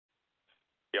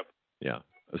Yep. Yeah.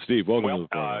 Steve, welcome to the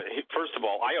program. First of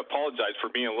all, I apologize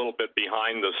for being a little bit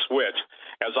behind the switch.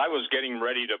 As I was getting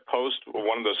ready to post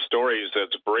one of the stories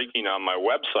that's breaking on my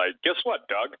website, guess what,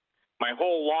 Doug? My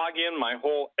whole login, my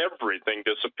whole everything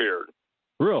disappeared.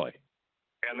 Really?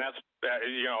 And that's,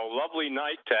 lovely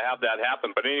night to have that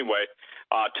happen. But anyway,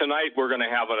 tonight we're going to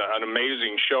have an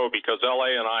amazing show because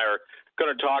LA and I are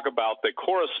going to talk about the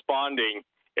corresponding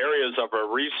areas of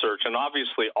our research. And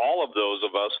obviously all of those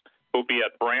of us who'll be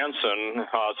at Branson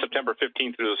September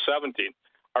 15th through the 17th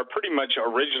are pretty much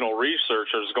original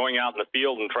researchers going out in the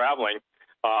field and traveling,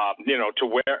 to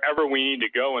wherever we need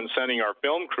to go and sending our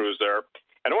film crews there.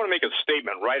 And I want to make a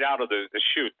statement right out of the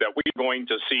chute that we're going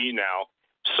to see now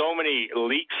so many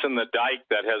leaks in the dike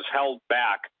that has held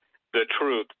back the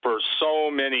truth for so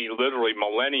many, literally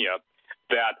millennia,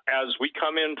 that as we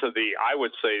come into I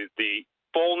would say, the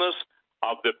fullness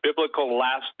of the biblical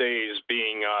last days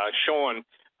being shown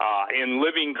in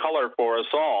living color for us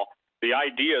all, the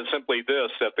idea is simply this,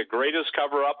 that the greatest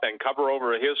cover-up and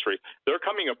cover-over of history, they're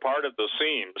coming apart at the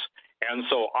seams. And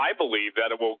so I believe that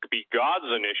it will be God's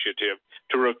initiative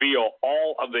to reveal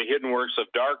all of the hidden works of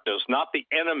darkness, not the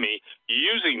enemy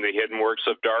using the hidden works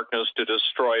of darkness to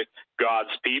destroy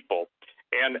God's people.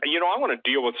 And, I want to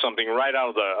deal with something right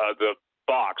out of the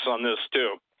box on this,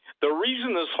 too. The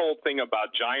reason this whole thing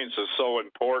about giants is so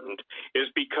important is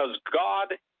because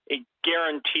God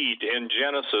guaranteed in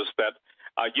Genesis that,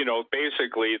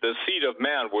 basically the seed of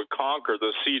man would conquer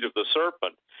the seed of the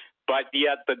serpent. But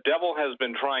yet the devil has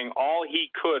been trying all he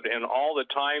could in all the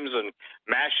times and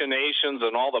machinations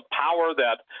and all the power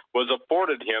that was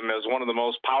afforded him as one of the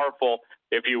most powerful,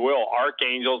 if you will,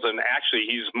 archangels. And actually,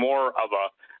 he's more of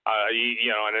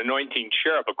an anointing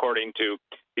cherub, according to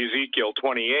Ezekiel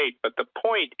 28. But the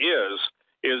point is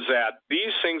that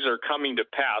these things are coming to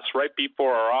pass right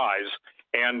before our eyes.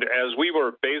 And as we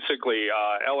were basically,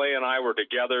 LA and I were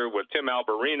together with Tim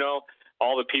Alberino,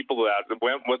 all the people that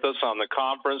went with us on the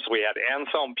conference. We had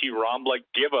Anselm P. Rombla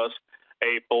give us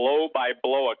a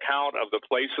blow-by-blow account of the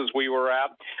places we were at.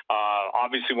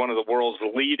 Obviously, one of the world's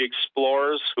lead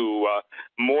explorers who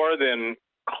more than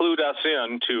clued us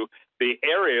in to the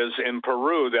areas in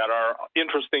Peru that are,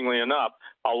 interestingly enough,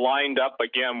 aligned up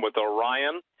again with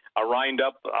Orion, lined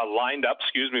up,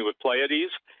 with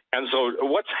Pleiades. And so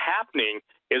what's happening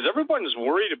is everyone's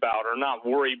worried about, or not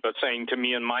worried, but saying to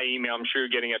me in my email, I'm sure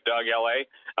you're getting it, Doug, LA.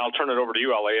 I'll turn it over to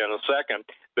you, LA, in a second.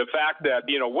 The fact that,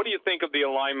 what do you think of the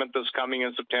alignment that's coming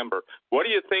in September? What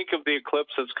do you think of the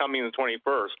eclipse that's coming the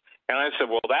 21st? And I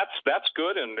said, well, that's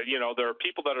good. And, there are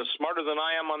people that are smarter than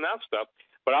I am on that stuff.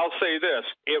 But I'll say this,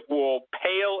 it will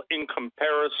pale in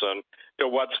comparison to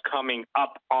what's coming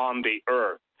up on the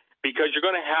earth, because you're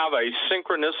going to have a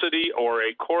synchronicity or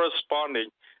a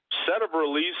corresponding set of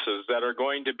releases that are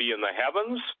going to be in the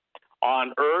heavens,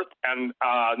 on earth, and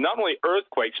not only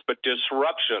earthquakes, but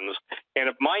disruptions. And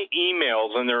if my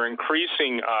emails and they're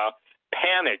increasing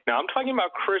panic, now I'm talking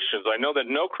about Christians. I know that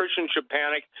no Christian should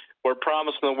panic. We're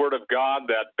promised in the Word of God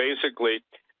that basically,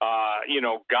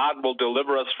 God will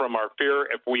deliver us from our fear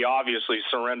if we obviously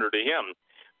surrender to Him.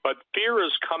 But fear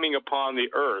is coming upon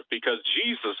the earth because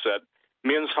Jesus said,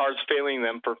 men's hearts failing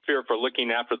them for fear for looking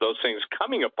after those things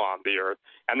coming upon the earth,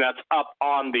 and that's up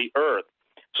on the earth.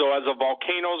 So as the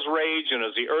volcanoes rage and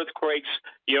as the earthquakes,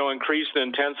 increase in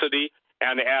intensity,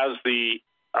 and as the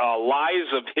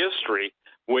lies of history,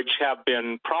 which have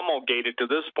been promulgated to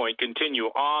this point,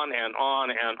 continue on and on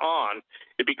and on,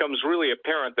 it becomes really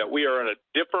apparent that we are in a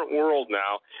different world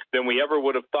now than we ever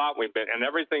would have thought we've been, and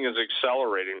everything is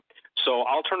accelerating. So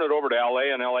I'll turn it over to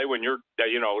LA, and LA, when you're,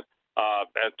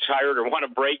 tired or want a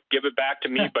break, give it back to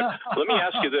me. But let me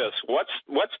ask you this: what's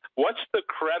the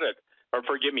credit, or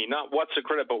forgive me, not what's the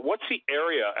credit, but what's the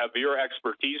area of your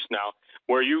expertise now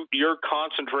where you're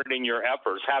concentrating your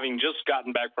efforts, having just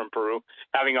gotten back from Peru,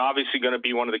 having obviously going to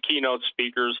be one of the keynote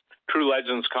speakers, True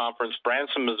Legends Conference,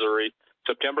 Branson, Missouri,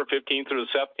 September 15th through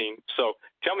the 17th. So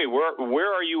tell me,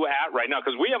 where are you at right now?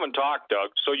 Because we haven't talked, Doug.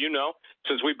 So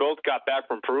since we both got back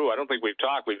from Peru, I don't think we've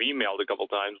talked. We've emailed a couple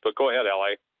times. But go ahead,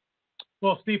 LA.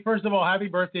 Well, Steve, first of all, happy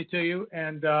birthday to you.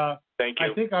 And thank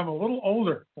you. I think I'm a little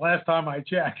older last time I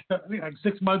checked. I think like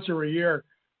 6 months or a year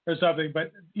or something.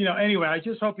 But, anyway, I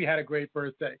just hope you had a great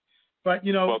birthday. But,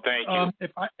 well, thank you.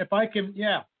 If I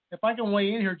can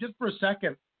weigh in here just for a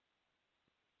second,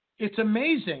 it's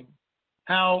amazing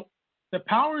how the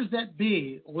powers that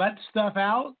be let stuff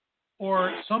out,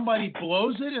 or somebody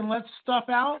blows it and lets stuff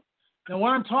out. Now, what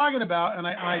I'm talking about, and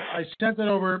I sent it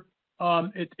over.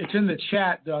 It's in the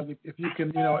chat, Doug, if you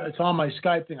can, it's on my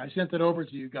Skype thing. I sent it over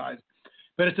to you guys.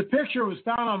 But it's a picture. It was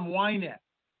found on Ynet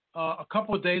a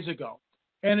couple of days ago.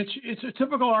 And it's a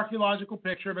typical archaeological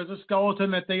picture. There's a skeleton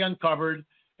that they uncovered,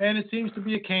 and it seems to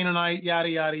be a Canaanite, yada,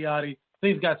 yada, yada.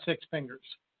 Thing's got 6 fingers.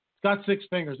 It's got 6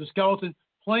 fingers. The skeleton,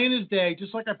 plain as day,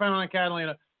 just like I found on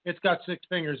Catalina, it's got 6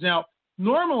 fingers. Now,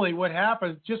 normally what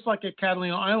happens, just like at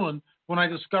Catalina Island, when I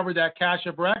discovered that cache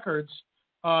of records,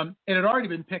 it had already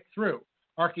been picked through.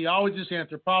 Archaeologists,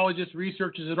 anthropologists,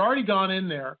 researchers had already gone in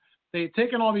there. They had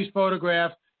taken all these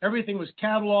photographs. Everything was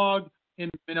cataloged in,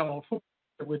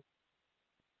 with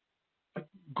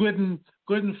Glidden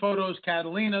photos,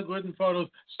 Catalina, Glidden photos,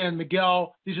 San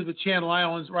Miguel. These are the Channel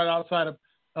Islands right outside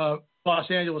of Los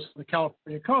Angeles, the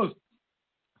California coast.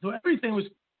 So everything was,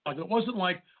 it wasn't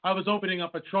like I was opening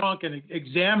up a trunk and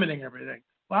examining everything.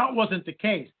 Well, that wasn't the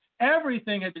case.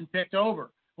 Everything had been picked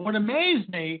over. What amazed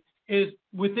me is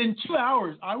within 2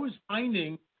 hours, I was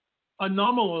finding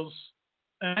anomalous,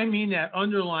 and I mean that,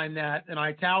 underline that, and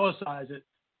italicize it,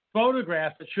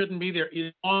 photographs that shouldn't be there.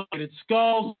 Elongated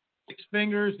skulls, 6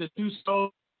 fingers, the 2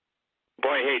 skulls.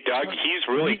 Boy, hey, Doug, he's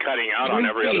really cutting out on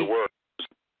every other word.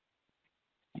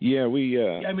 Yeah,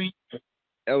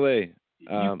 L.A.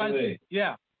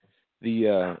 Yeah.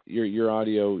 Your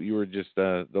audio, you were just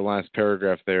the last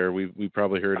paragraph there. We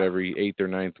probably heard every 8th or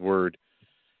 9th word,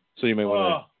 so you may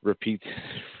want to repeat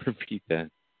that.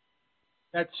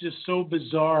 That's just so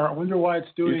bizarre. I wonder why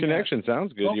it's doing. Your connection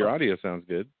sounds good. Your audio sounds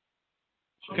good.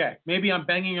 Okay, maybe I'm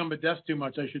banging on the desk too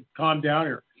much. I should calm down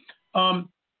here. On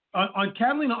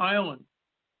Catalina Island,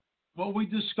 what we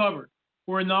discovered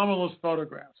were anomalous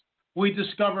photographs. We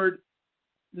discovered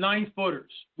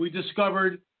 9-footers. We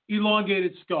discovered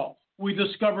elongated skulls. We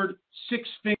discovered 6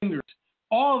 fingers.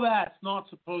 All that's not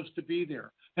supposed to be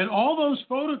there. And all those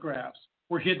photographs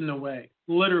were hidden away,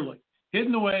 literally.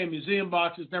 Hidden away in museum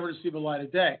boxes, never to see the light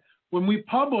of day. When we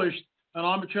published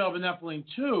On the Trail of the Nephilim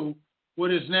 2,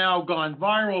 what has now gone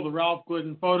viral, the Ralph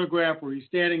Glidden photograph where he's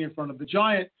standing in front of the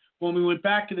giant, when we went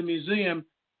back to the museum,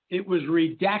 it was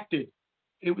redacted.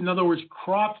 In other words,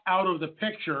 cropped out of the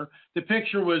picture. The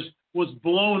picture was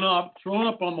blown up, thrown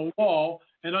up on the wall,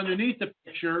 and underneath the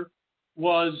picture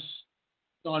was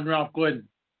on Ralph Glidden.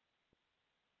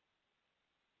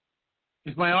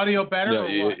 Is my audio better?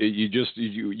 Yeah, or what? It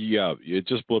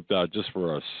just blipped out just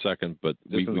for a second, but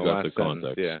we got the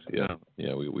context. Yeah,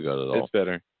 we got it all. It's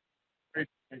better. Very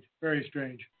strange. Very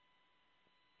strange.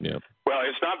 Yeah. Well,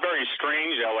 it's not very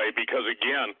strange, L.A., because,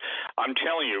 again, I'm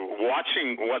telling you,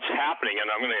 watching what's happening, and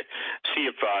I'm going to see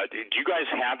if do you guys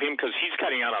have him? Because he's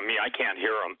cutting out on me. I can't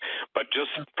hear him. But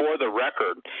just for the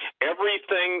record,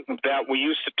 everything that we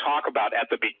used to talk about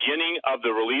at the beginning of the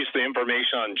release, the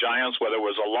information on giants, whether it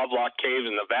was a Lovelock Cave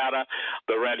in Nevada,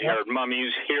 the red-haired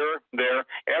mummies here, there,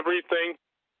 everything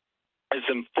is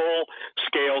in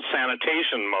full-scale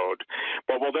sanitation mode.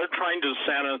 But while they're trying to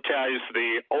sanitize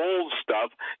the old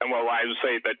stuff, and I would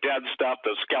say the dead stuff,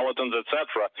 the skeletons,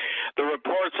 etc., the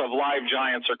reports of live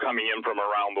giants are coming in from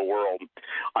around the world.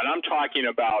 And I'm talking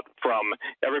about from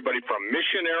everybody from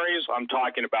missionaries, I'm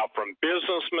talking about from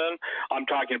businessmen, I'm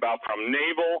talking about from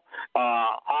naval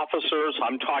officers,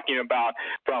 I'm talking about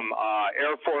from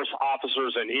Air Force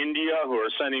officers in India who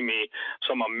are sending me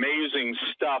some amazing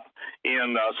stuff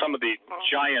in some of the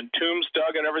giant tombs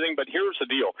dug and everything. But here's the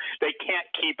deal. They can't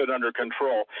keep it under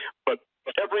control. But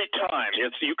every time,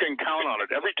 you can count on it.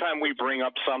 Every time we bring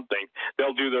up something,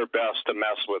 they'll do their best to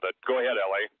mess with it. Go ahead,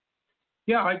 L.A.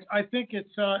 Yeah, I think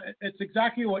it's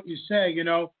exactly what you say. You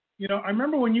know, I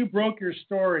remember when you broke your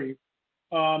story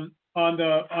on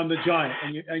the giant,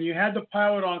 and you had the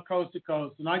pilot on coast to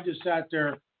coast, and I just sat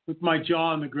there with my jaw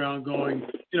on the ground, going,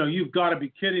 you've got to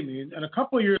be kidding me. And a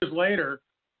couple of years later,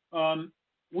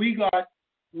 we got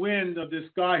wind of this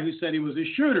guy who said he was a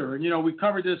shooter. And, we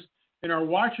covered this in our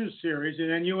Watchers series, and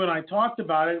then you and I talked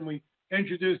about it, and we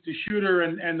introduced the shooter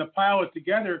and the pilot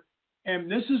together.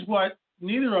 And this is what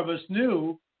neither of us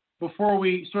knew before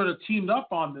we sort of teamed up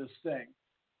on this thing.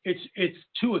 It's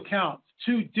 2 accounts,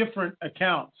 2 different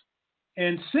accounts.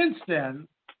 And since then,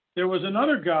 there was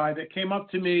another guy that came up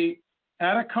to me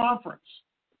at a conference,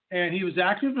 and he was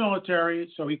active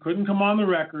military, so he couldn't come on the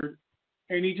record.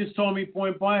 And he just told me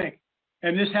point blank.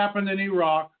 And this happened in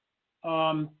Iraq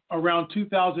around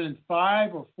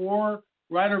 2005 or 4,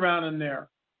 right around in there.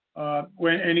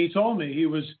 And he told me he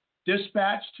was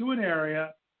dispatched to an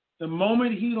area. The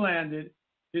moment he landed,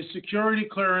 his security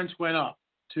clearance went up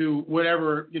to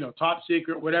whatever, top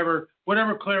secret, whatever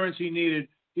clearance he needed.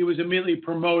 He was immediately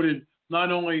promoted,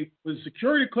 not only with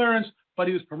security clearance, but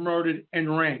he was promoted in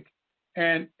rank.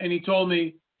 And he told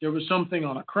me there was something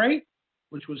on a crate,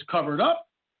 which was covered up.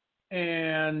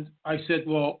 And I said,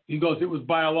 well, he goes, it was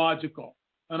biological.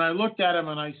 And I looked at him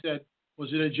and I said,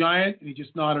 Was it a giant? And he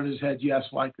just nodded his head yes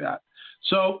like that.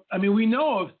 So, I mean, we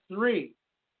know of 3.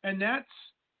 And that's,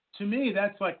 to me,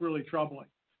 that's like really troubling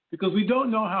because we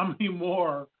don't know how many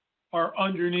more are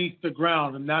underneath the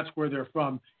ground, and that's where they're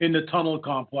from, in the tunnel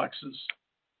complexes.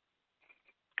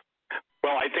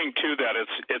 Well, I think too that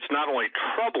it's not only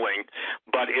troubling,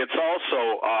 but it's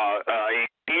also a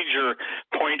major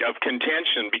point of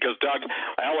contention because Doug,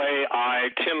 LAI,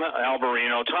 Tim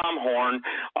Alvarino, Tom Horn,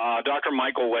 Dr.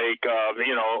 Michael Lake,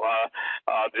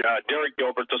 Derek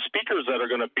Gilbert, the speakers that are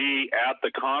going to be at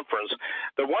the conference.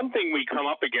 The one thing we come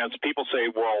up against, people say,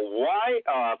 well, why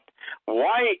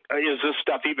is this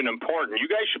stuff even important? You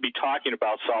guys should be talking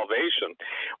about salvation.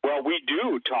 Well, we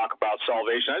do talk about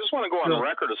salvation. I just want to go on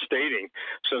record of stating,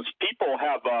 since people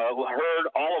have heard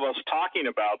all of us talking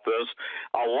about this,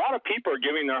 a lot of people are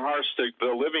giving their hearts to the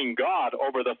living God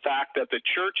over the fact that the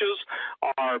churches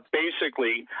are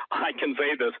basically, I can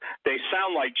say this, they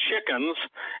sound like chickens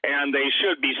and they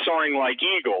should be soaring like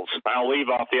eagles. I'll leave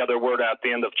off the other word at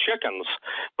the end of chickens.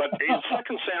 But in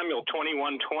 2 Samuel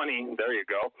 21:20, there you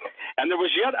go. And there was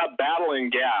yet a battle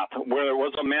in Gath, where there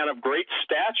was a man of great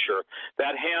stature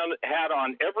that had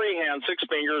on every hand 6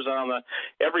 fingers, and on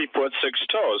every foot 6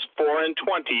 toes, 4 and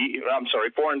 20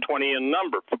 in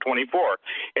number, for 24.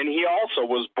 And he also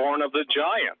was born of the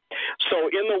giant. So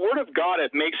in the Word of God,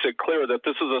 it makes it clear that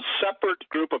this is a separate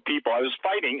group of people. I was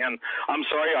fighting, and I'm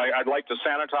sorry, I'd like to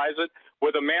sanitize it,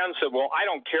 where the man said, well, I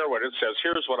don't care what it says.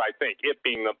 Here's what I think, it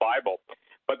being the Bible.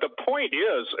 But the point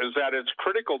is that it's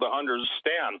critical to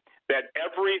understand that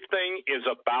everything is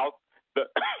about the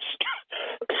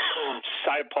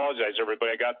I apologize,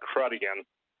 everybody. I got crud again.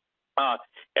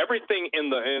 Everything in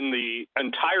the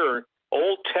entire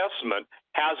Old Testament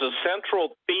has a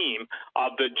central theme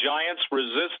of the giants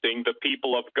resisting the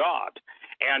people of God.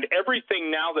 And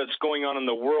everything now that's going on in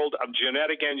the world of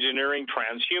genetic engineering,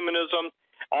 transhumanism,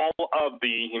 all of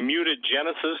the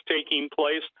mutagenesis taking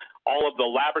place, all of the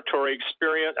laboratory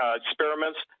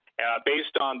experiments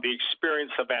based on the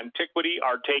experience of antiquity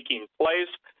are taking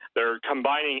place. They're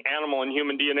combining animal and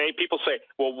human DNA. People say,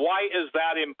 well, why is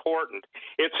that important?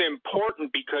 It's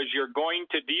important because you're going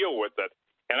to deal with it.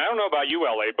 And I don't know about you,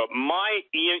 LA, but my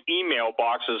email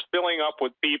box is filling up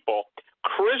with people,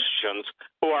 Christians,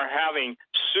 who are having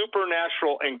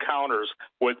supernatural encounters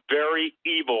with very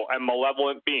evil and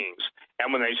malevolent beings.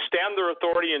 And when they stand their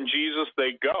authority in Jesus,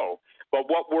 they go. But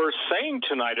what we're saying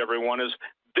tonight, everyone, is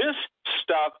this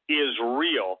stuff is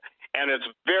real. And it's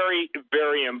very,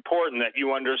 very important that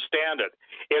you understand it.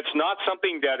 It's not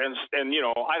something that, and you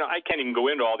know, I can't even go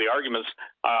into all the arguments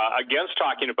against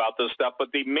talking about this stuff, but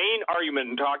the main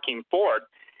argument in talking for it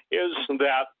is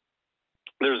that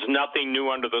there's nothing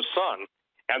new under the sun.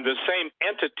 And the same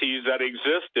entities that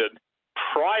existed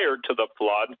prior to the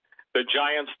flood, the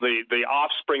giants, the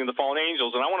offspring of the fallen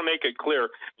angels. And I want to make it clear,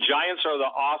 giants are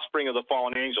the offspring of the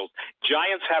fallen angels.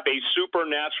 Giants have a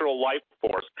supernatural life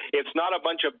force. It's not a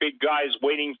bunch of big guys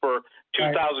waiting for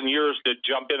 2,000 years to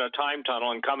jump in a time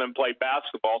tunnel and come and play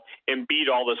basketball and beat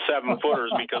all the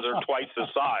 7-footers because they're twice the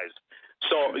size.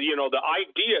 So, you know, the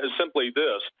idea is simply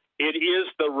this. It is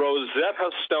the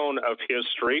Rosetta Stone of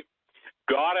history.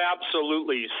 God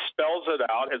absolutely spells it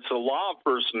out. It's a law of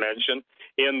first mention.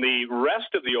 In the rest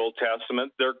of the Old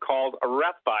Testament, they're called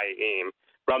Rephaim,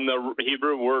 from the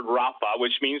Hebrew word Rapha,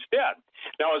 which means dead.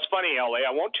 Now, it's funny, LA,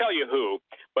 I won't tell you who,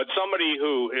 but somebody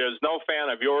who is no fan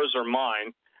of yours or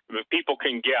mine, people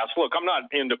can guess. Look, I'm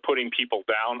not into putting people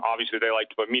down. Obviously, they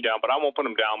like to put me down, but I won't put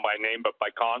them down by name, but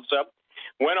by concept.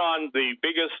 Went on the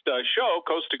biggest show,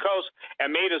 Coast to Coast,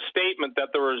 and made a statement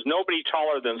that there was nobody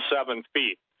taller than 7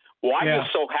 feet. Well, I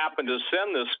just so happened to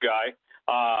send this guy,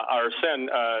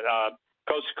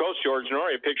 Coast to Coast, George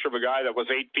Norrie, a picture of a guy that was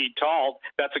 8 feet tall.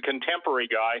 That's a contemporary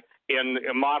guy in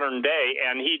modern day,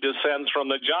 and he descends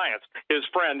from the giants. His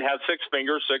friend has 6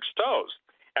 fingers, 6 toes.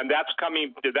 And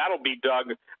that'll be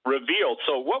Doug revealed.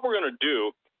 So what we're going to do,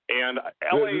 and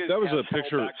LA that was a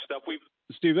picture, stuff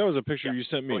Steve, that was a picture you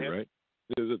sent me, right?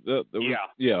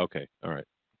 Yeah, okay, all right.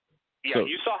 Yeah, so,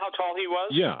 you saw how tall he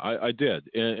was? Yeah, I did.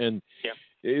 And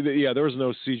there was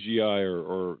no CGI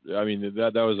or I mean,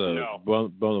 that was a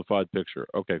bona fide picture.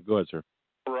 Okay, go ahead, sir.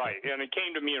 Right, and it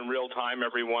came to me in real time,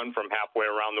 everyone from halfway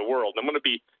around the world. I'm going to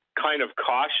be kind of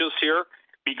cautious here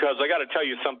because I got to tell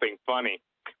you something funny.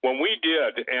 When we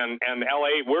did, and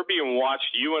LA, we're being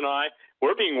watched, you and I,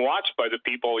 we're being watched by the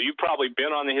people. You've probably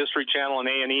been on the History Channel and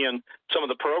A&E and some of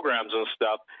the programs and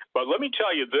stuff. But let me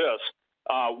tell you this.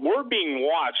 We're being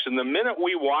watched, and the minute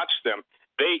we watch them,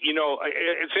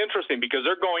 it's interesting because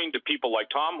they're going to people like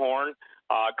Tom Horn,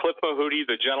 Cliff Mahooty,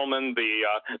 the gentleman, the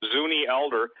Zuni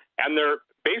elder, and they're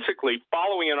basically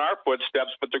following in our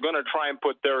footsteps, but they're going to try and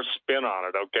put their spin on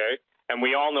it, okay? And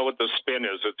we all know what the spin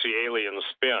is. It's the alien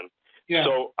spin. Yeah.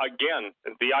 So, again,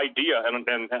 the idea,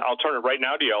 and I'll turn it right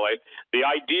now to you, LA, the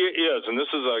idea is, and this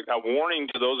is a warning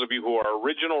to those of you who are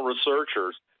original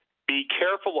researchers, be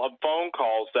careful of phone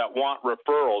calls that want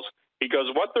referrals, because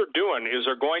what they're doing is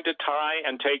they're going to try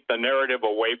and take the narrative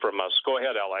away from us. Go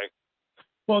ahead, LA.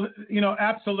 Well,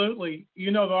 absolutely.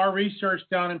 Our research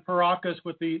down in Paracas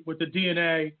with the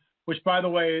DNA, which, by the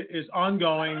way, is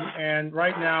ongoing, and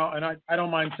right now, and I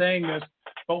don't mind saying this,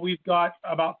 but we've got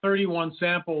about 31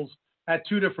 samples at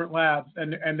 2 different labs,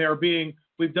 and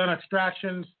we've done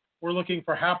extractions. We're looking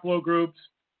for haplogroups,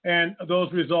 and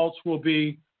those results will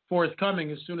be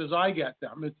forthcoming as soon as I get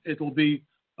them. It will be,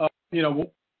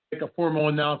 we'll make a formal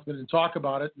announcement and talk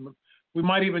about it. And we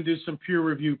might even do some peer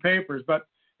review papers. But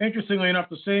interestingly enough,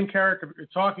 the same character you're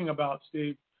talking about,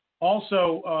 Steve,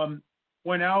 also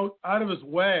went out of his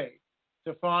way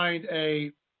to find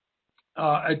a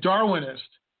Darwinist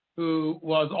who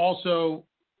was also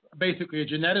basically a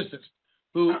geneticist,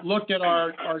 who looked at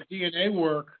our DNA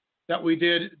work that we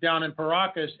did down in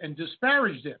Paracas and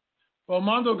disparaged it. Well,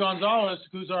 Mondo Gonzalez,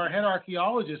 who's our head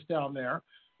archaeologist down there,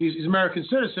 he's an American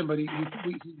citizen, but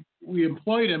we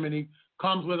employed him, and he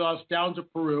comes with us down to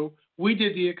Peru. We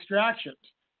did the extractions,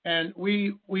 and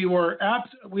we have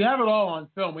it all on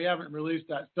film. We haven't released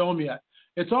that film yet.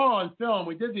 It's all on film.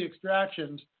 We did the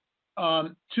extractions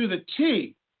to the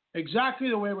T, exactly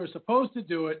the way we're supposed to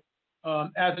do it,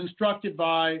 as instructed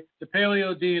by the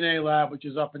Paleo DNA Lab, which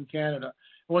is up in Canada.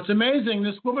 And what's amazing,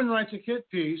 this woman writes a hit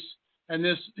piece, and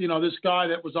this guy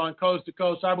that was on Coast to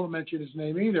Coast, I won't mention his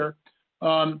name either,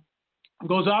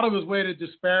 goes out of his way to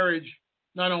disparage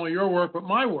not only your work, but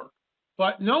my work.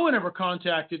 But no one ever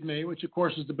contacted me, which of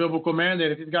course is the biblical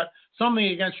mandate. If you've got something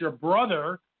against your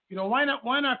brother, why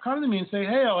not come to me and say,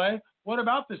 hey, LA, what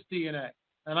about this DNA?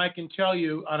 And I can tell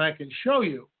you, and I can show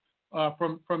you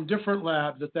from different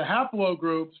labs that the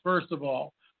haplogroups, first of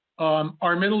all,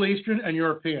 are Middle Eastern and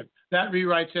European. That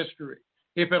rewrites history,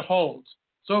 if it holds.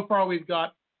 So far, we've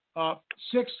got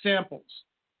 6 samples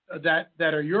that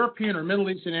are European or Middle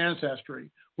Eastern ancestry,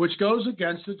 which goes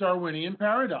against the Darwinian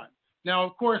paradigm. Now,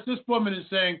 of course, this woman is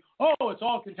saying, oh, it's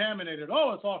all contaminated.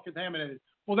 Oh, it's all contaminated.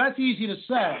 Well, that's easy to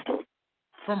say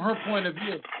from her point of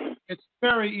view. It's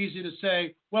very easy to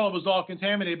say, well, it was all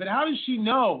contaminated. But how does she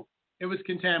know it was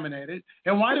contaminated?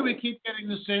 And why do we keep getting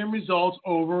the same results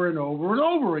over and over and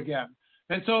over again?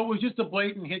 And so it was just a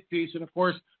blatant hit piece. And, of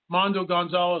course, Mondo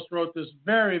Gonzalez wrote this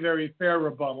very, very fair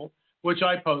rebuttal, which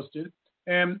I posted.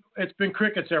 And it's been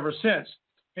crickets ever since.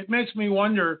 It makes me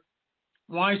wonder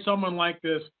why someone like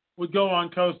this would go on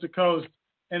Coast to Coast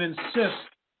and insist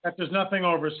that there's nothing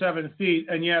over 7 feet,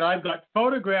 and yet I've got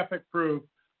photographic proof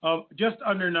of just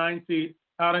under 9 feet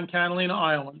out on Catalina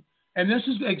Island. And this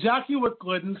is exactly what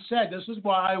Glidden said. This is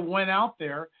why I went out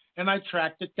there and I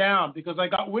tracked it down, because I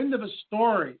got wind of a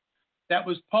story that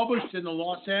was published in the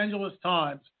Los Angeles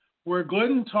Times where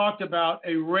Glidden talked about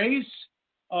a race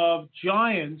of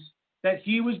giants that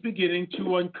he was beginning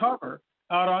to uncover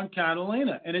out on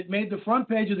Catalina. And it made the front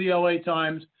page of the LA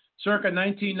Times circa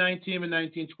 1919 and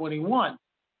 1921.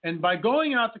 And by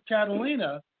going out to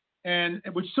Catalina, and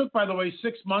which took, by the way,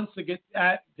 6 months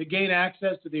to gain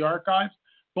access to the archives,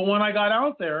 but when I got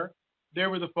out there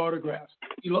were the photographs.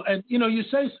 And you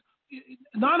say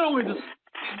not only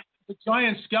the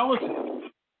giant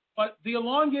skeleton, but the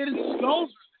elongated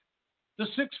skulls, the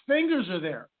 6 fingers are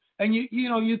there. And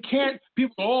you can't,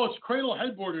 people, it's cradle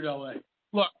headboard at LA.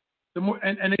 Look,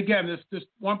 and again, this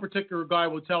one particular guy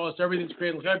will tell us everything's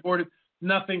cradle headboarded,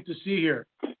 nothing to see here.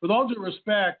 With all due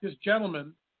respect, this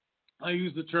gentleman, I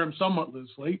use the term somewhat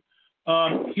loosely,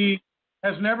 he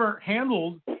has never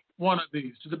handled one of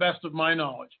these, to the best of my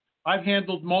knowledge. I've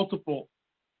handled multiple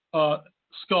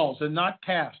skulls, and not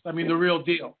cast. I mean, the real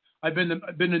deal. I've been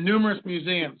to numerous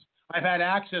museums. I've had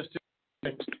access to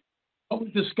things. What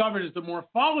we've discovered is the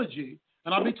morphology,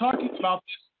 and I'll be talking about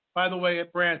this, by the way,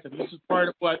 at Branson. This is part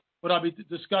of what I'll be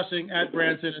discussing at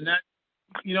Branson, and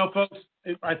that, folks,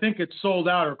 I think it's sold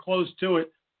out or close to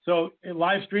it. So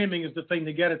live streaming is the thing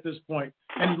to get at this point.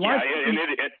 And let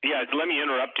me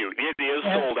interrupt you. It is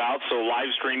sold out, so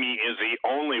live streaming is the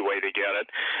only way to get it.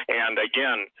 And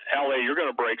again, LA, you're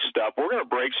going to break stuff. We're going to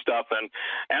break stuff. And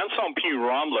Anselm P.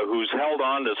 Ramla, who's held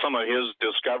on to some of his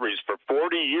discoveries for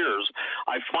 40 years,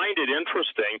 I find it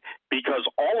interesting because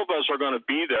all of us are going to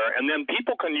be there, and then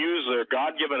people can use their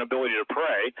God-given ability to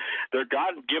pray, their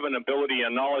God-given ability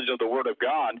and knowledge of the Word of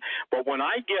God. But when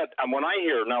I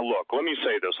hear, now look, let me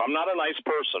say this. this. I'm not a nice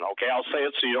person, okay? I'll say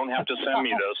it so you don't have to send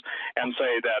me this and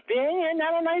say that, you're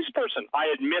not a nice person. I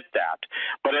admit that.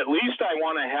 But at least I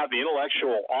want to have the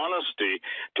intellectual honesty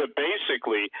to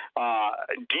basically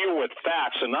deal with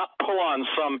facts and not pull on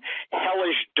some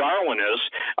hellish Darwinist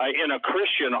in a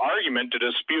Christian argument to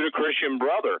dispute a Christian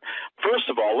brother. First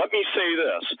of all, let me say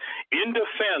this. In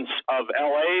defense of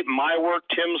L.A., my work,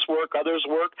 Tim's work, others'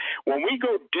 work, when we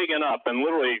go digging up, and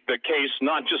literally the case,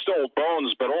 not just old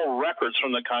bones, but old records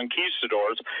from the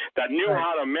conquistadors that knew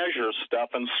how to measure stuff,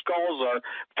 and skulls are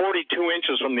 42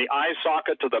 inches from the eye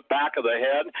socket to the back of the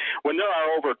head, when there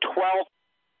are over 12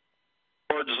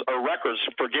 records,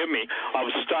 forgive me,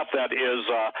 of stuff that is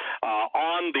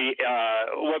on the,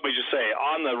 what would you say,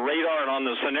 on the radar and on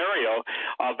the scenario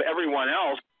of everyone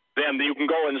else, then you can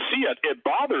go and see it. It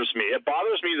bothers me. It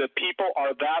bothers me that people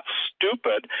are that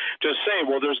stupid to say,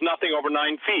 well, there's nothing over 9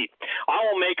 feet. I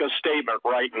will make a statement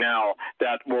right now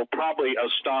that will probably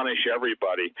astonish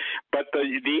everybody. But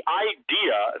the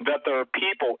idea that there are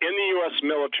people in the U.S.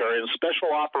 military and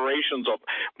special operations of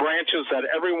branches that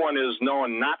everyone is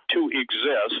known not to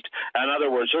exist, in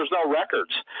other words, there's no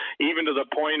records, even to the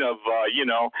point of,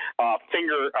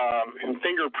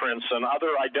 fingerprints and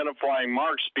other identifying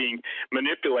marks being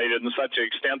manipulated in such an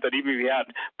extent that even if you had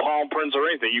palm prints or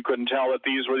anything, you couldn't tell that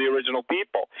these were the original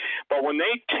people. But when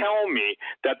they tell me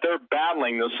that they're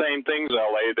battling the same things,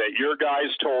 LA, that your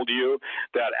guys told you,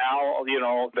 that all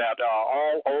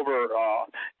over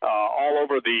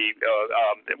the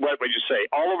what would you say?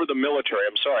 All over the military.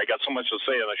 I'm sorry, I got so much to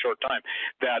say in a short time.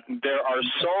 That there are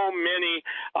so many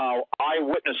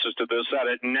eyewitnesses to this that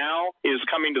it now is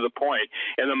coming to the point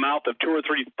in the mouth of 2,000 or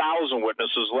 3,000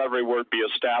 witnesses, let every word be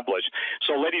established.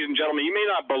 So, ladies and gentlemen, you may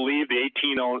not believe the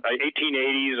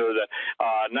 1880s or the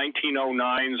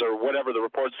 1909s or whatever the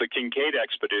reports of the Kincaid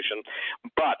expedition,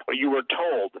 but you were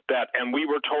told that, and we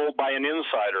were told by an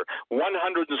insider,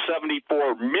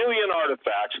 174 million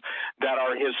artifacts that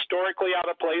are historically out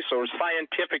of place or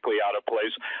scientifically out of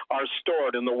place are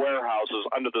stored in the warehouses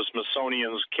under the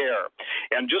Smithsonian's care.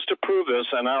 And just to prove this,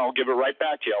 and I'll give it right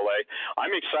back to you, LA,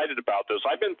 I'm excited about this.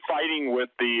 I've been fighting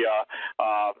with the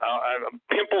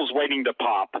pimples waiting to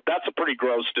pop. That's a pretty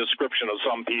gross description of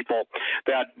some people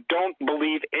that don't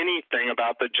believe anything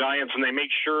about the giants, and they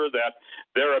make sure that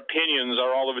their opinions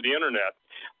are all over the internet.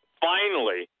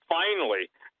 Finally,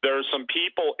 there are some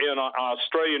people in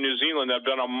Australia and New Zealand that have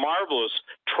done a marvelous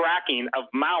tracking of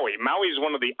Maui. Maui is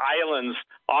one of the islands,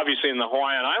 obviously, in the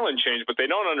Hawaiian Island chain, but they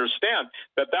don't understand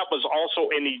that that was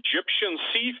also an Egyptian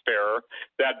seafarer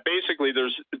that basically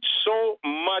there's so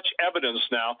much evidence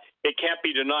now, it can't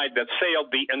be denied, that sailed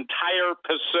the entire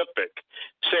Pacific.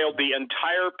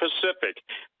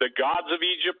 The gods of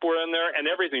Egypt were in there and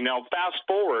everything. Now, fast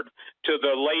forward to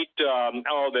the late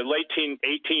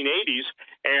 1880s,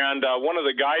 and one of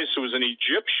the guys who was an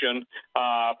Egyptian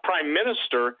prime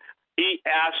minister, he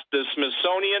asked the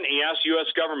Smithsonian, he asked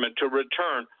U.S. government to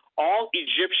return all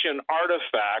Egyptian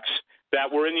artifacts that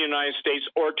were in the United States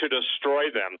or to destroy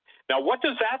them. Now, what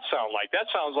does that sound like? That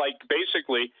sounds like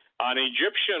basically an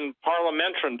Egyptian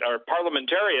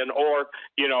parliamentarian or,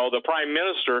 the prime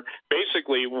minister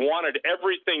basically wanted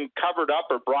everything covered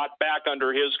up or brought back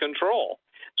under his control.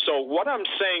 So what I'm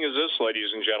saying is this,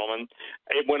 ladies and gentlemen,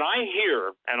 when I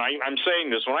hear, and I'm saying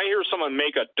this, when I hear someone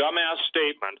make a dumbass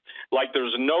statement like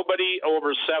there's nobody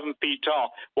over 7 feet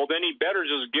tall, well, then he better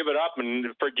just give it up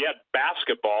and forget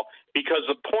basketball, because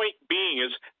the point being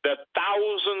is that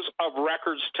thousands of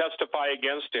records testify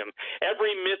against him.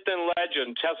 Every myth and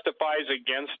legend testifies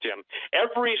against him.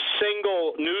 Every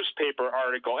single newspaper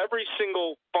article, every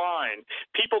single find,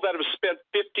 people that have spent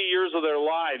 50 years of their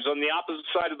lives on the opposite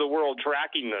side of the world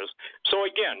tracking this. So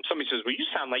again, somebody says, well, you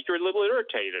sound like you're a little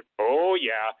irritated. Oh,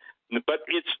 yeah. But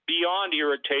it's beyond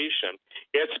irritation.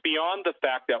 It's beyond the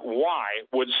fact that why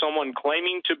would someone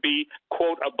claiming to be,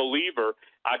 quote, a believer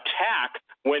attack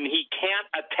when he can't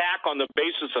attack on the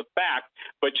basis of fact,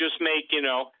 but just make,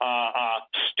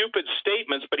 stupid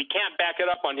statements, but he can't back it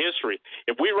up on history.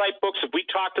 If we write books, if we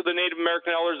talk to the Native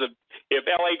American elders, if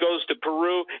L.A. goes to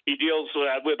Peru, he deals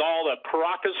with all the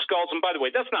Caracas skulls. And by the way,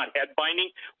 that's not head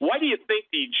binding. Why do you think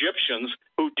the Egyptians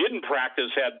who didn't practice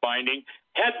head binding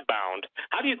headbound?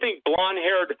 How do you think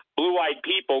blonde-haired, blue-eyed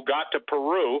people got to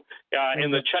Peru in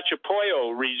the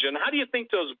Chachapoyo region? How do you think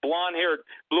those blonde-haired,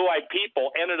 blue-eyed people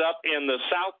ended up in the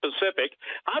South Pacific?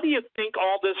 How do you think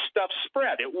all this stuff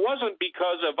spread? It wasn't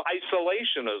because of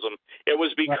isolationism. It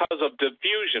was because of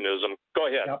diffusionism. Go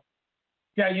ahead.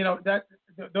 Yeah,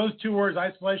 those two words,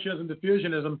 isolationism,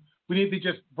 diffusionism, we need to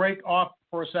just break off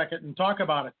for a second and talk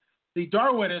about it. The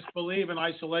Darwinists believe in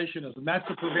isolationism. That's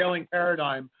the prevailing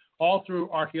paradigm all through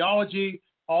archaeology,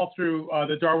 all through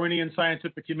the Darwinian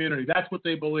scientific community. That's what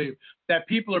they believe, that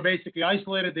people are basically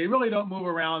isolated. They really don't move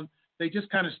around. They just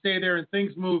kind of stay there, and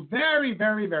things move very,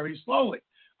 very, very slowly.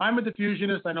 I'm a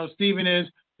diffusionist. I know Stephen is.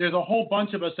 There's a whole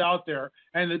bunch of us out there.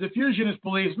 And the diffusionist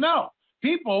believes, no,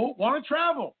 people want to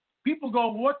travel. People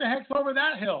go, what the heck's over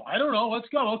that hill? I don't know. Let's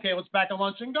go. Okay, let's pack a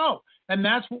lunch and go. And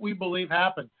that's what we believe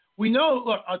happened. We know,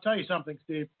 look, I'll tell you something,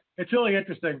 Steve. It's really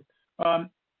interesting.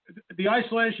 The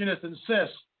isolationists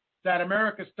insist that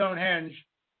America's Stonehenge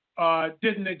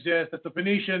didn't exist, that the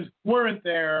Phoenicians weren't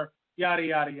there, yada,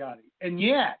 yada, yada. And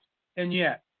yet,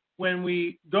 when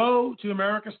we go to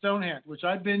America's Stonehenge, which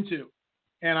I've been to,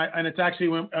 and it's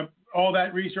actually all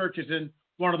that research is in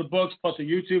one of the books plus a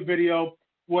YouTube video,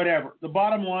 whatever. The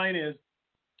bottom line is,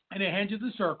 and a henge is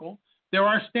a circle, there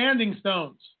are standing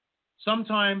stones,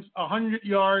 sometimes 100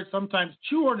 yards, sometimes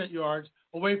 200 yards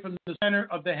away from the center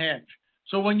of the henge.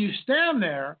 So when you stand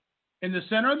there in the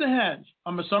center of the henge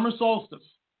on the summer solstice,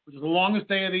 which is the longest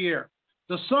day of the year,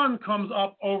 the sun comes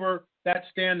up over that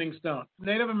standing stone.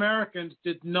 Native Americans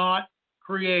did not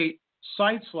create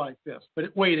sites like this,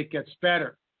 but wait, it gets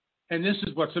better. And this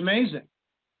is what's amazing.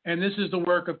 And this is the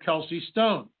work of Kelsey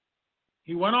Stone.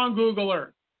 He went on Google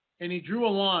Earth and he drew a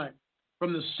line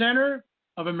from the center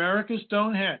of America's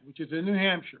Stonehenge, which is in New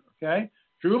Hampshire, okay?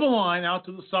 Drew the line out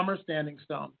to the summer standing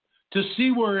stone to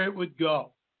see where it would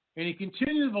go. And he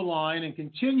continued the line and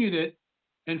continued it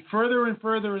and further and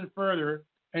further and further.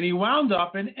 And he wound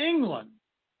up in England,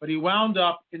 but he wound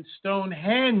up in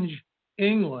Stonehenge,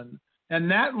 England. And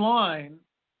that line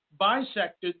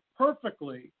bisected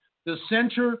perfectly the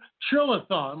center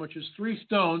trilithon, which is 3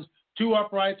 stones, 2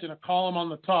 uprights and a column on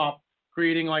the top,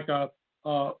 creating like a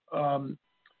bar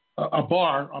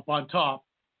up on top,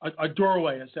 a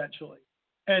doorway essentially.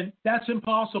 And that's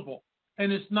impossible.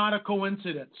 And it's not a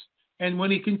coincidence. And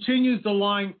when he continues the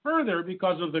line further,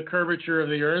 because of the curvature of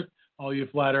the earth, all you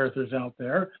flat earthers out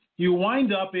there, you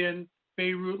wind up in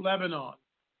Beirut, Lebanon.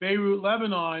 Beirut,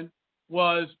 Lebanon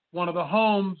was one of the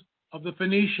homes of the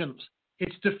Phoenicians.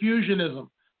 It's diffusionism.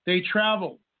 They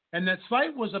traveled. And that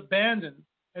site was abandoned.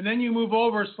 And then you move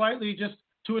over slightly just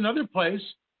to another place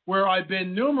where I've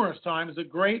been numerous times, a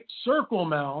great circle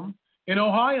mound in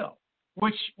Ohio,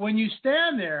 which when you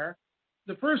stand there,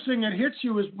 the first thing that hits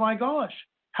you is, my gosh,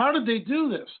 how did they do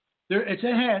this? It's a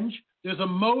henge. There's a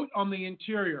moat on the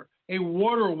interior, a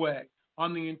waterway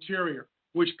on the interior,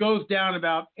 which goes down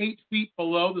about 8 feet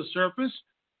below the surface.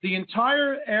 The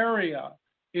entire area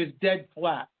is dead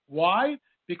flat. Why?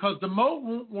 Because the moat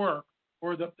won't work,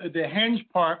 or the henge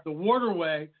part, the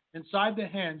waterway inside the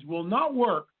henge will not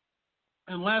work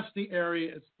unless the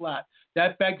area is flat.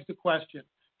 That begs the question,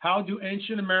 how do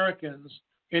ancient Americans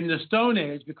in the Stone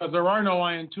Age, because there are no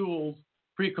iron tools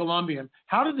pre-Columbian,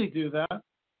 how did they do that?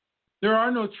 There are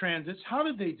no transits. How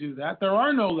did they do that? There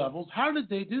are no levels. How did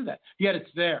they do that? Yet it's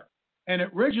there. And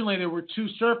originally there were 2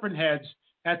 serpent heads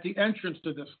at the entrance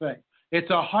to this thing.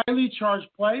 It's a highly charged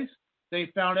place.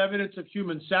 They found evidence of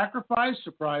human sacrifice,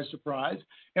 surprise, surprise.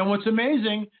 And what's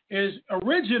amazing is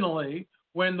originally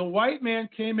when the white man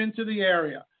came into the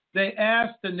area, they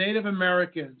asked the Native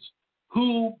Americans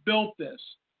who built this.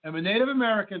 And the Native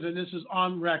Americans, and this is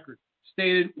on record,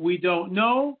 stated, we don't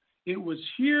know. It was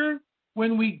here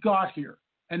when we got here.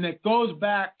 And that goes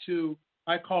back to,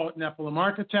 I call it Nephilim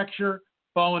architecture,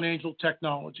 fallen angel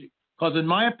technology. Because in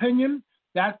my opinion,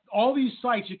 that all these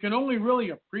sites, you can only really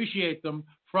appreciate them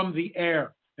from the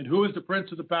air. And who is the prince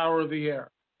of the power of the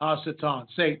air? Satan,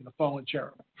 Satan, the fallen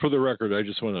cherub. For the record, I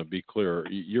just want to be clear.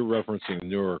 You're referencing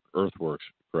Newark Earthworks,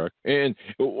 correct? And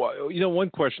one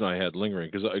question I had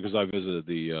lingering, because I visited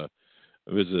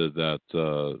that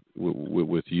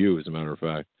with you, as a matter of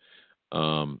fact,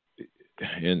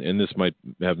 and this might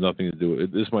have nothing to do.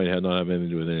 This might not have anything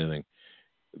to do with anything.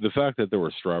 The fact that there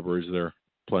were strawberries there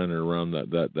planted around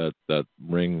that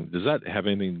ring, does that have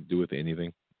anything to do with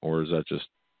anything, or is that just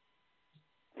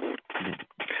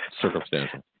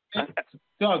circumstantial?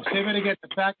 Doug, say that again. The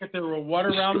fact that there were what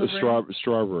around the ring?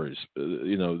 Strawberries.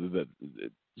 That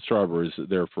strawberries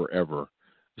there forever.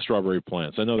 Strawberry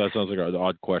plants. I know that sounds like an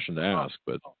odd question to ask,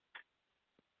 but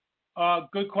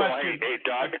good question. Well, hey,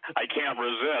 Doug, I can't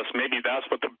resist. Maybe that's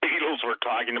what the Beatles were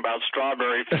talking about,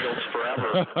 strawberry fields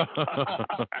forever.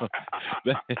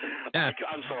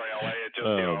 I'm sorry, LA. It just,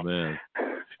 man.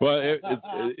 Well,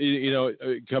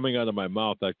 coming out of my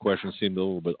mouth, that question seemed a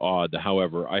little bit odd.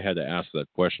 However, I had to ask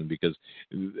that question because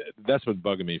that's been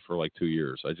bugging me for like 2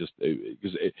 years.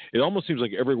 Because it almost seems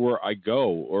like everywhere I go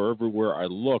or everywhere I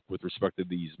look with respect to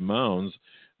these mounds,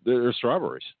 there are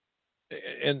strawberries.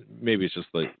 And maybe it's just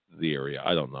like the area.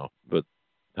 I don't know, but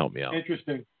help me out.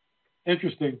 Interesting.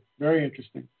 Very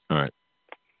interesting. All right.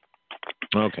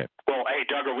 Okay. Well, hey,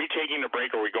 Doug, are we taking a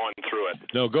break or are we going through it?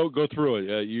 No, go through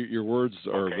it. Your words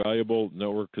are Okay. valuable.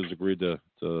 Network has agreed to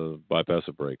bypass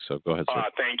a break, so go ahead, sir.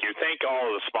 Thank you. Thank all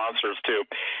of the sponsors, too.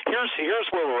 Here's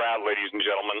where we're at, ladies and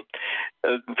gentlemen.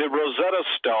 The Rosetta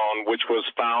Stone, which was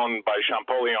found by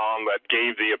Champollion, that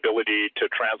gave the ability to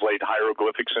translate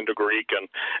hieroglyphics into Greek, and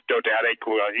Dodadic,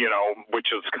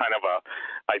 which is kind of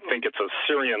I think it's a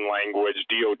Syrian language,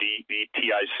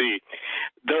 Dodetic.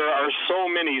 There are so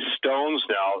many stones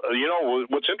now.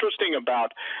 What's interesting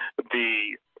about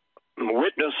the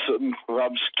witness,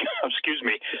 excuse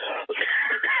me,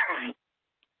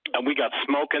 and we got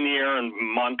smoke in the air in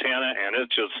Montana, and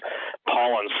it's just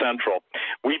pollen central.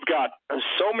 We've got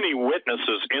so many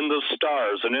witnesses in the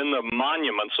stars and in the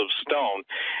monuments of stone.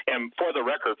 And for the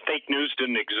record, fake news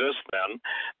didn't exist then.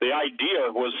 The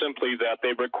idea was simply that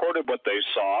they recorded what they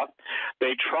saw.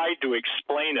 They tried to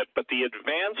explain it, but the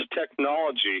advanced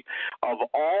technology of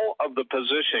all of the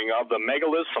positioning of the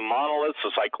megaliths, the monoliths,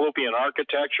 the Cyclopean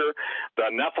architecture,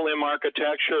 the Nephilim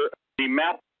architecture, the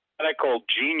mathematical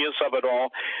genius of it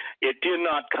all, it did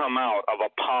not come out of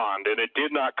a pond, and it did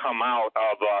not come out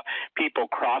of people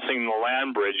crossing the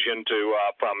land bridge into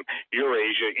from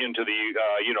Eurasia into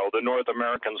the North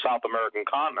American, South American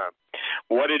continent.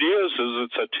 What it is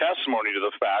it's a testimony to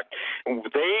the fact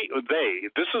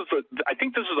I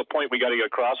think this is the point we got to get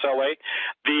across, LA.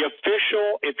 The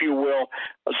official, if you will,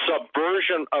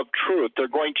 subversion of truth. They're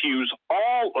going to use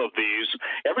all of these,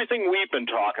 everything we've been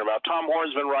talking about, Tom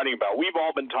Horn's been writing about, we've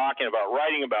all been talking about,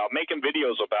 writing about, making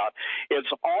videos about. It's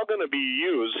all going to be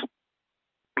used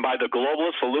by the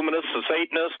globalists, the Illuminists, the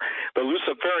Satanists, the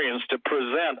Luciferians to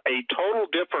present a total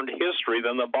different history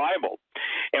than the Bible.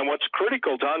 And what's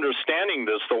critical to understanding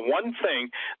this, the one thing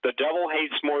the devil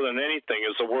hates more than anything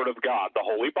is the Word of God, the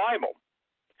Holy Bible.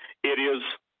 It is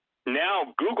now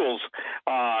Google's,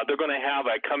 they're going to have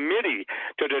a committee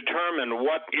to determine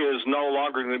what is no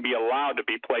longer going to be allowed to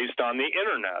be placed on the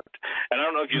internet. And I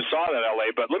don't know if you saw that,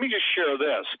 LA, but let me just share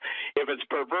this. If it's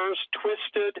perverse,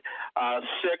 twisted,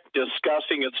 sick,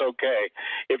 disgusting, it's okay.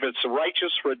 If it's righteous,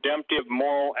 redemptive,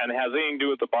 moral, and has anything to do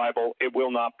with the Bible, it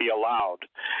will not be allowed.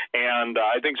 And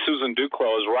I think Susan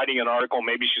Duclos is writing an article,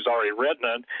 maybe she's already written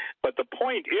it, but the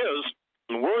point is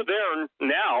we're there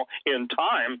now in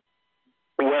time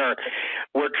where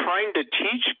we're trying to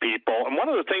teach people. And one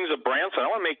of the things that Branson, I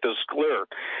want to make this clear,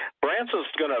 Branson's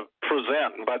going to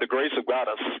present, by the grace of God,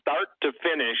 a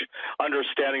start-to-finish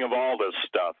understanding of all this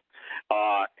stuff.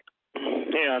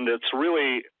 And it's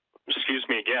really, excuse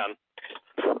me again,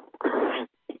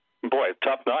 boy,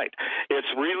 tough night. It's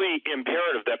really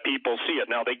imperative that people see it.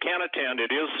 Now, they can't attend.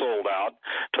 It is sold out,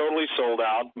 totally sold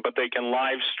out, but they can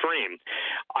live stream.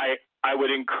 I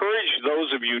would encourage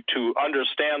those of you to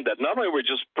understand that not only we're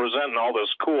just presenting all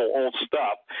this cool old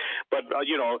stuff, but,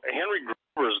 Henry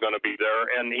Gruber is going to be there,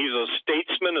 and he's a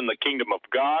statesman in the kingdom of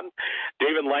God.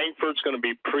 David Langford's going to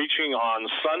be preaching on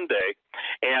Sunday,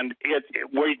 and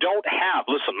we don't have,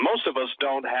 listen, most of us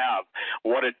don't have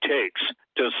what it takes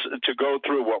to go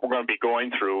through what we're going to be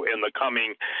going through in the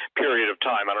coming period of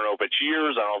time. I don't know if it's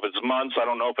years, I don't know if it's months, I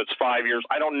don't know if it's 5 years,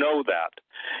 I don't know that.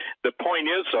 The point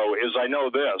is, though, is I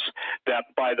know this, that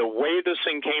by the way this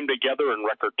thing came together in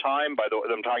record time,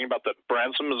 I'm talking about the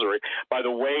Branson, Missouri, by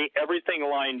the way everything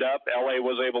lined up, LA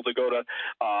was able to go to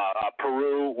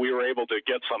Peru, we were able to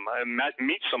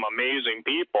meet some amazing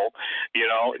people,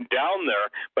 down there,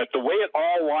 but the way it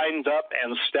all lines up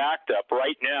and stacked up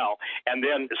right now, and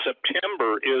then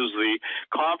September is the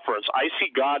conference, I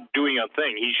see God doing a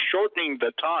thing. He's shortening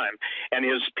the time, and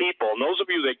his people, and those of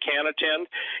you that can attend,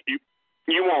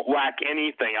 you won't lack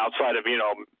anything outside of a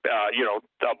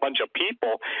bunch of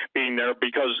people being there,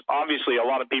 because obviously a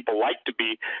lot of people like to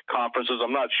be conferences.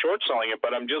 I'm not short selling it,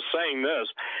 but I'm just saying this: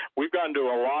 we've gone to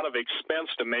a lot of expense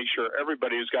to make sure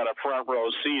everybody's got a front row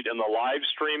seat in the live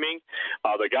streaming.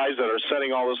 The guys that are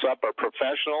setting all this up are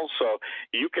professionals, so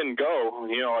you can go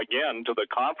again to the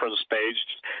conference page,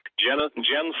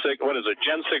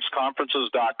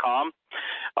 Gen6conferences.com.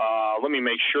 Let me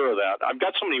make sure of that. I've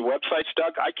got so many websites,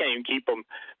 Doug, I can't even keep them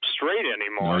straight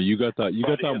anymore. No, you got that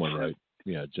one right.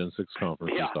 Yeah,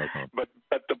 Gen6conferences.com. But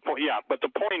the point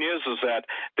is that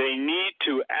they need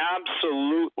to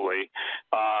absolutely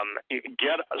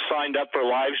get signed up for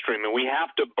live streaming. We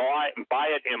have to buy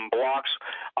it in blocks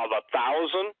of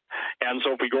 1,000, and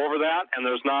so if we go over that, and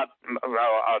there's not,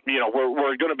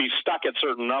 we're going to be stuck at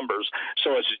certain numbers.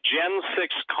 So it's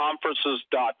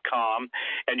Gen6conferences.com,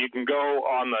 and you can go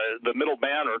on the middle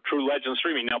banner, True Legend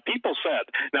Streaming. Now, people said,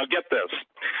 now get this,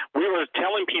 we were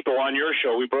telling people on your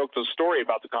show, we broke the story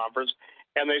about the conference,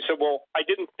 and they said, well, I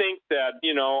didn't think that,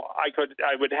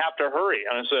 I would have to hurry.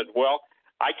 And I said, well,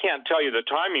 I can't tell you the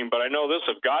timing, but I know this: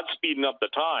 if God's speeding up the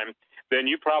time, then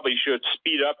you probably should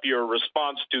speed up your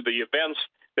response to the events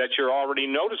that you're already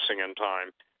noticing in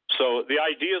time. So the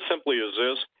idea simply is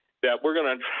this, that we're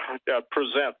going to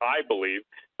present, I believe,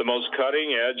 the most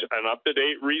cutting edge and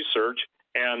up-to-date research.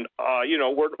 And,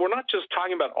 we're not just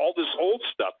talking about all this old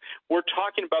stuff. We're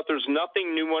talking about there's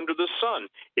nothing new under the sun.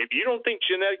 If you don't think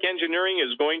genetic engineering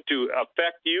is going to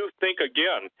affect you, think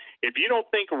again. If you don't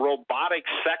think robotic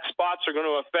sex bots are going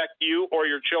to affect you or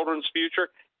your children's future,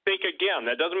 think again.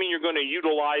 That doesn't mean you're going to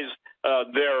utilize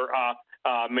their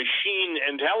machine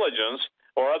intelligence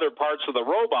or other parts of the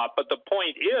robot, but the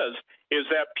point is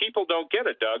that people don't get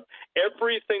it, Doug.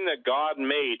 Everything that God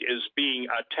made is being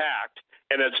attacked,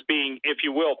 and it's being, if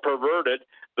you will, perverted.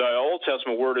 The Old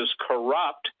Testament word is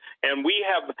corrupt, and we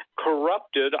have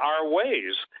corrupted our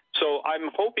ways. So I'm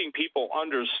hoping people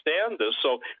understand this.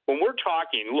 So when we're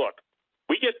talking, look,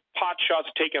 we get pot shots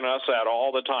taken us at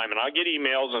all the time, and I get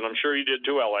emails, and I'm sure you did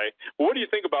too, L.A. Well, what do you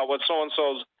think about what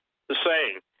so-and-so's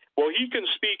saying? Well, he can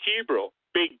speak Hebrew.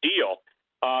 Big deal.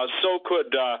 So could,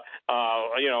 Belshazzar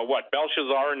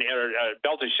and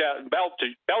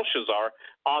Belshazzar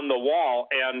on the wall,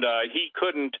 and he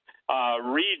couldn't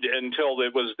read until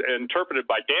it was interpreted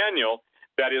by Daniel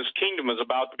that his kingdom is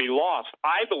about to be lost.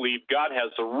 I believe God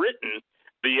has written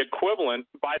the equivalent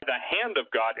by the hand of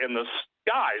God in the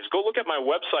skies. Go look at my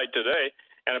website today,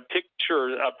 and a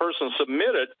picture a person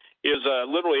submitted is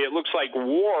literally, it looks like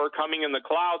war coming in the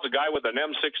clouds, a guy with an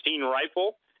M16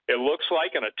 rifle. It looks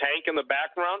like, and a tank in the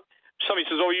background. Somebody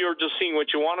says, oh, you're just seeing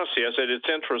what you want to see. I said, it's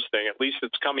interesting. At least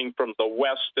it's coming from the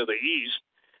west to the east,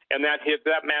 and that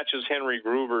matches Henry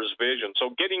Gruver's vision.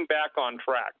 So getting back on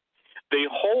track, the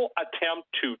whole attempt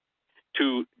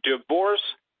to divorce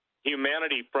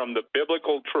humanity from the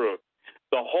biblical truth,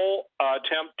 the whole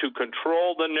attempt to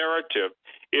control the narrative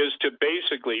is to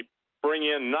basically bring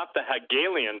in not the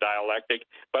Hegelian dialectic,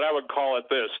 but I would call it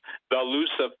this, the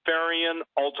Luciferian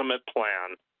ultimate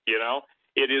plan.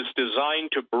 It is designed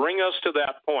to bring us to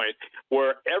that point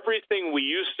where everything we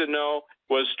used to know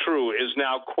was true is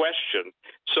now questioned.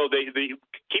 So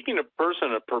keeping a person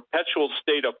in a perpetual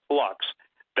state of flux,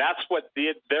 that's what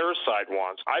their side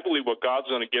wants. I believe what God's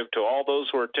going to give to all those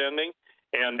who are attending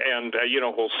and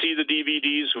who'll see the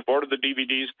DVDs, who've ordered the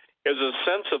DVDs, is a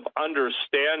sense of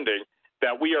understanding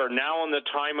that we are now in the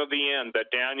time of the end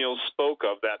that Daniel spoke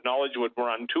of, that knowledge would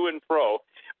run to and fro,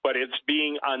 but it's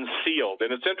being unsealed.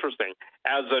 And it's interesting,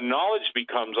 as the knowledge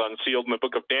becomes unsealed in the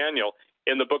book of Daniel,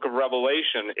 in the book of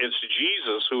Revelation, it's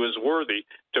Jesus who is worthy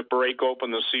to break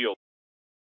open the seal.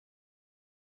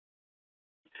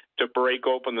 To break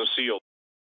open the seal.